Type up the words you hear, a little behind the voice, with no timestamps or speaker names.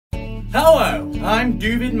Hello, I'm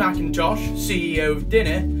David McIntosh, CEO of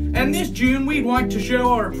Dinner, and this June we'd like to show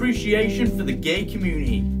our appreciation for the gay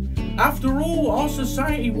community. After all, our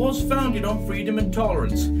society was founded on freedom and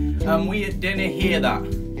tolerance, and we at Dinner hear that.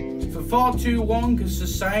 For far too long has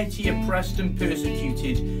society oppressed and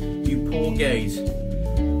persecuted you poor gays,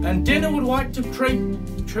 and Dinner would like to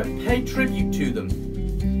pay tribute to them.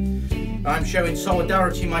 I'm showing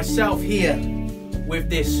solidarity myself here with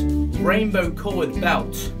this rainbow-coloured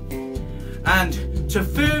belt. And to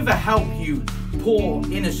further help you poor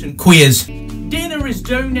innocent queers, Dinner is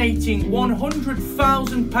donating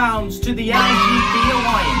 £100,000 to the LGB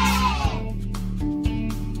Alliance.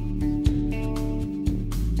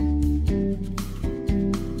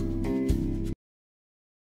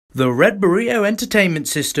 The Red Burrito Entertainment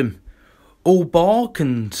System. All bark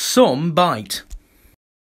and some bite.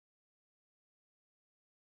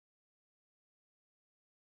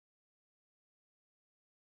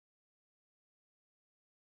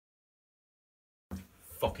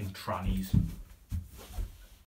 Fucking trannies.